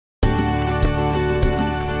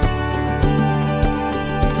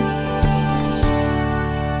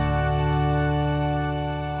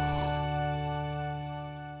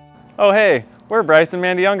Oh hey, we're Bryce and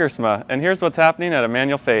Mandy Ungersma, and here's what's happening at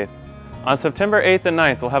Emmanuel Faith. On September 8th and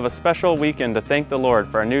 9th, we'll have a special weekend to thank the Lord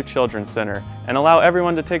for our new Children's Center and allow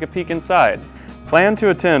everyone to take a peek inside. Plan to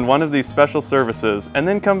attend one of these special services and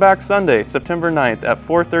then come back Sunday, September 9th at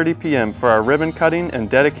 4:30 p.m. for our ribbon cutting and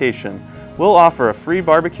dedication. We'll offer a free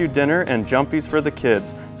barbecue dinner and jumpies for the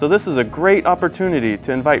kids, so this is a great opportunity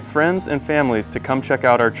to invite friends and families to come check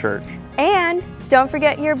out our church. And don't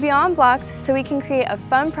forget your Beyond blocks so we can create a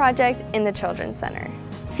fun project in the Children's Center.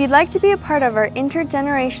 If you'd like to be a part of our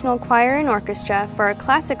intergenerational choir and orchestra for our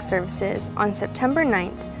classic services on September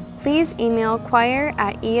 9th, please email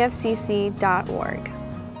choir@efcc.org.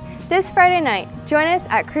 This Friday night, join us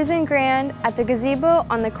at Cruisin' Grand at the gazebo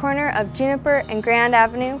on the corner of Juniper and Grand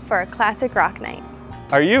Avenue for a classic rock night.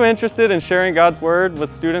 Are you interested in sharing God's Word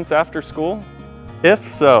with students after school? If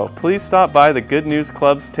so, please stop by the Good News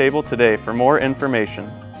Club's table today for more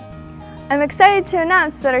information. I'm excited to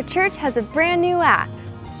announce that our church has a brand new app.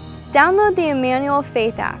 Download the Emmanuel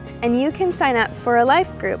Faith app and you can sign up for a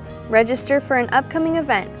life group, register for an upcoming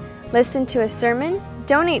event, listen to a sermon,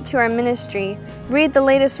 donate to our ministry, read the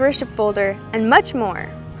latest worship folder, and much more.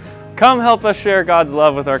 Come help us share God's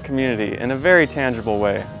love with our community in a very tangible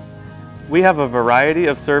way. We have a variety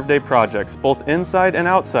of Serve Day projects, both inside and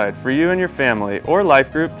outside, for you and your family or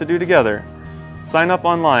life group to do together. Sign up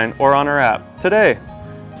online or on our app today.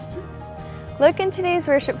 Look in today's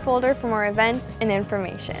worship folder for more events and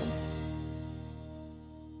information.